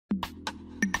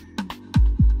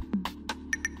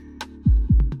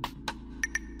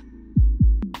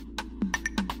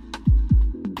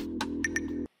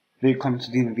Willkommen zu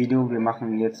diesem Video. Wir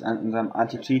machen jetzt an unserem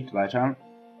AntiCheat weiter.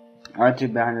 Heute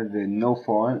behandeln wir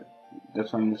NoFall. Das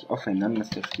soll nicht verhindern,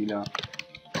 dass der Spieler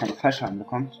keinen Fallschaden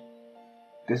bekommt.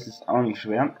 Das ist auch nicht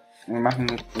schwer. Wir machen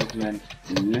jetzt unseren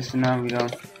Listener wieder.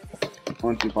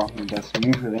 Und wir brauchen das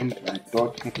Move-Event, weil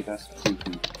dort könnt ihr das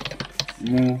prüfen.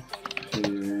 Move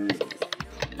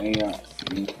Player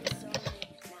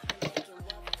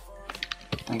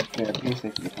und der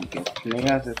PlayStation bekommt jetzt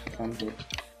Player selbstverständlich.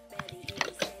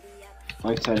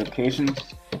 Zwei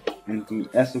Locations und die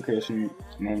erste Location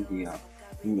nennen wir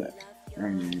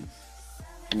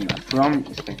from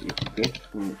ist gleich get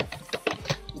to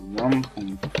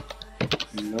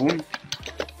from.loan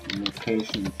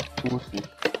location 2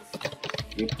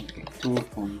 get to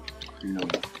von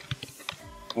loan.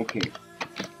 Okay,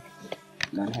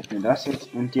 dann hätten wir das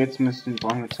jetzt und jetzt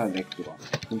brauchen wir zwei Vektoren.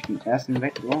 Und den ersten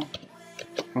Vektor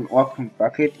von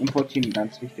org.bucket importieren,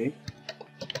 ganz wichtig.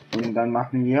 Und dann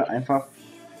machen wir einfach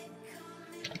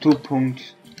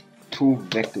 2.to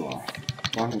Vektor.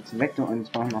 Wir brauchen jetzt einen Vektor und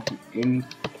jetzt brauchen wir noch ein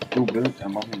Double,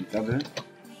 dann brauchen wir ein Double.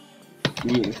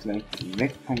 Hier ist gleich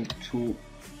Vec.to,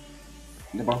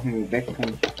 da brauchen wir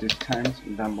Vec.distance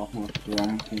und dann brauchen wir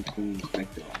from.to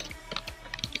Vektor.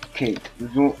 Okay,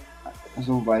 so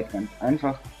weit ganz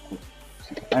einfach. Gut,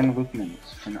 einrücken, damit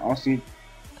es schön aussieht.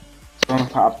 Jetzt brauchen wir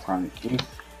ein paar Abfragen.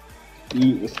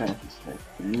 I ist halt gleich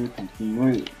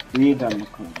 0.0 B, dann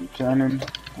können wir returnen,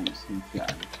 dann ist hier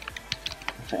eine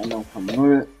Veränderung von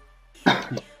 0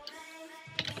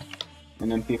 und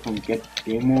dann p.get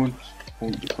Demo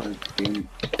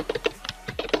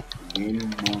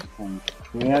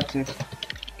Demo.creative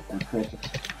dann creative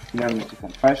Spieler möchte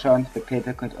keinen Fallschaden,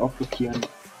 Spectator könnt ihr auch blockieren,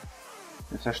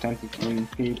 selbstverständlich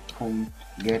und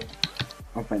p.get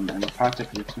ob in einem Fahrzeug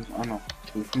jetzt müssen wir auch noch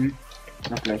prüfen.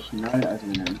 Noch gleich null, also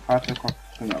wenn ein Fahrzeug kommt,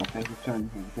 können wir auch gleich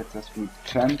return. Ich habe jetzt das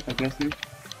Return vergessen.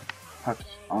 Packe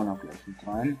ich auch noch gleich mit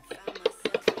rein.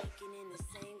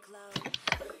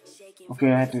 Okay,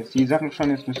 dann hätten wir jetzt die Sachen schon.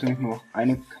 Jetzt müssen wir nur noch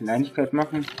eine Kleinigkeit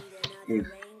machen. If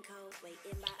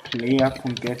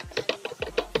player.get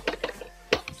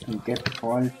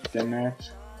false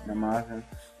damage normal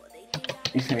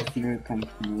ist jetzt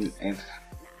 0.0f.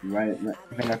 Weil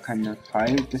wenn er keine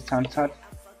Falldistanz hat,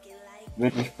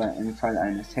 wird nicht bei einem Fall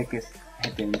eines Hackes,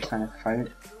 hätte er nicht keinen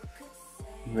Fall,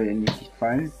 würde er nicht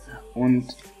fallen.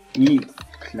 Und i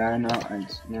kleiner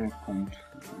als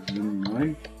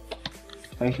 0.79.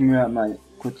 Habe ich mir mal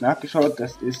kurz nachgeschaut,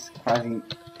 das ist quasi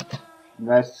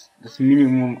das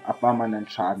Minimum, ab wann man dann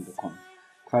Schaden bekommt.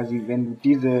 Quasi wenn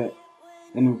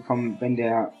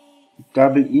der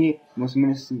Double I muss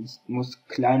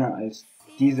kleiner als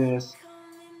dieses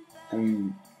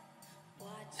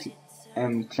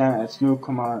kleiner als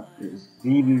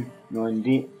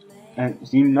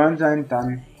 0,79 sein,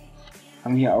 dann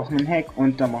haben wir auch einen Hack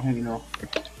und dann machen wir noch,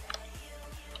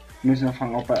 müssen wir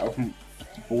fragen, ob er auf dem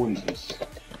Boden ist.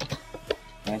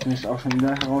 Er hat mich auch schon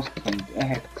wieder herausgefunden, er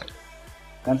hackt.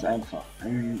 Ganz einfach.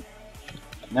 Dann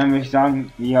würde ich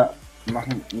sagen, wir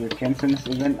canceln das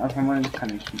Event einfach mal,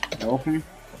 kann ich laufen.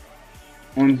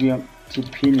 Und wir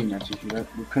TPen ihn natürlich wieder.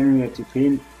 Wir können wieder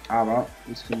TPen, aber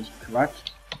das finde ich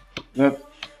Quatsch.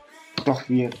 Doch,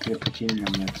 wir teleportieren ihn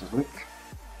dann wieder zurück.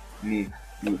 Nee,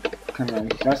 können wir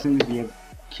nicht lassen. Wir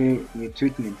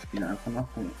töten den Spieler einfach noch.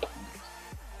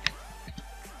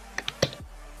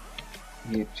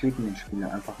 Wir töten den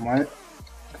Spieler einfach mal.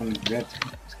 Und jetzt,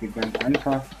 es geht ganz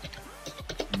einfach.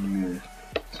 Nö.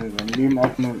 Zu seinem Leben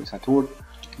aufnehmen, ist er tot.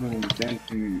 Wir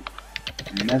senden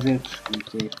eine Message und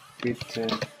sie bitte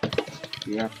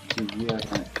deaktiviere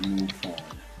NoFall.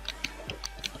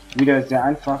 Wieder sehr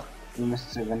einfach. Du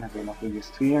müsst wenn wir noch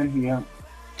registrieren hier.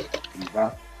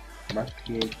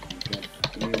 Bucket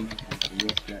Event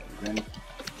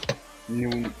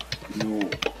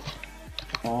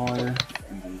NoFall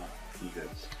und dann noch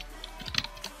dieses.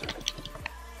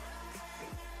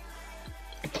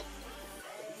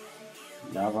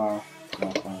 Lava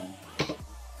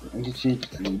AntiCheat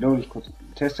load ich kurz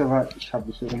den Testserver. Ich habe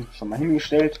hier unten schon mal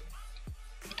hingestellt.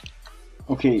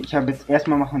 Okay, ich habe jetzt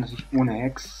erstmal machen natürlich ohne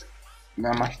Hacks.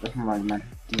 Da mache ich doch mal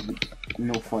diese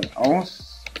NoFall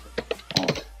aus.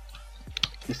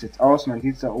 Ist jetzt aus, man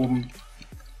sieht es da oben.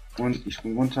 Und ich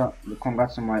springe runter, bekomme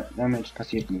ganz normal Damage,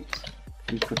 passiert nichts.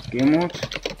 Ich kurz Game Mode,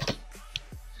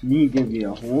 fliege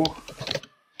wieder hoch.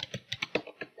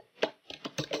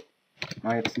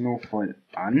 Mache jetzt NoFall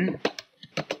an.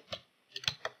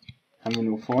 Haben wir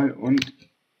NoFall und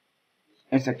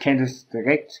es erkennt es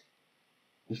direkt.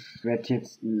 Ich werde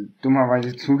jetzt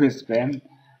dummerweise zugespammt.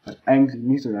 Was eigentlich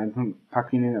nicht so sein,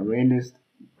 pack ihn in der Arraylist,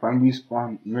 beim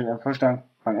Respawn, will er vorschlagen,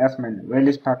 beim ersten Mal in der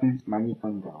Arraylist packen, beim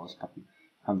Respawn wieder auspacken.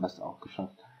 Haben wir es auch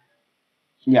geschafft.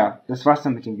 ja, das war's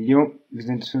dann mit dem Video. Wir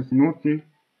sind jetzt 5 Minuten.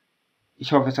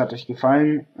 Ich hoffe, es hat euch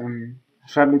gefallen.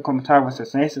 Schreibt mir in die Kommentare, was ihr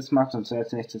als nächstes macht, und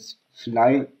als nächstes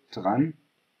Fly dran.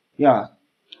 Ja,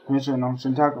 ich wünsche euch noch einen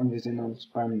schönen Tag und wir sehen uns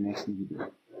beim nächsten Video.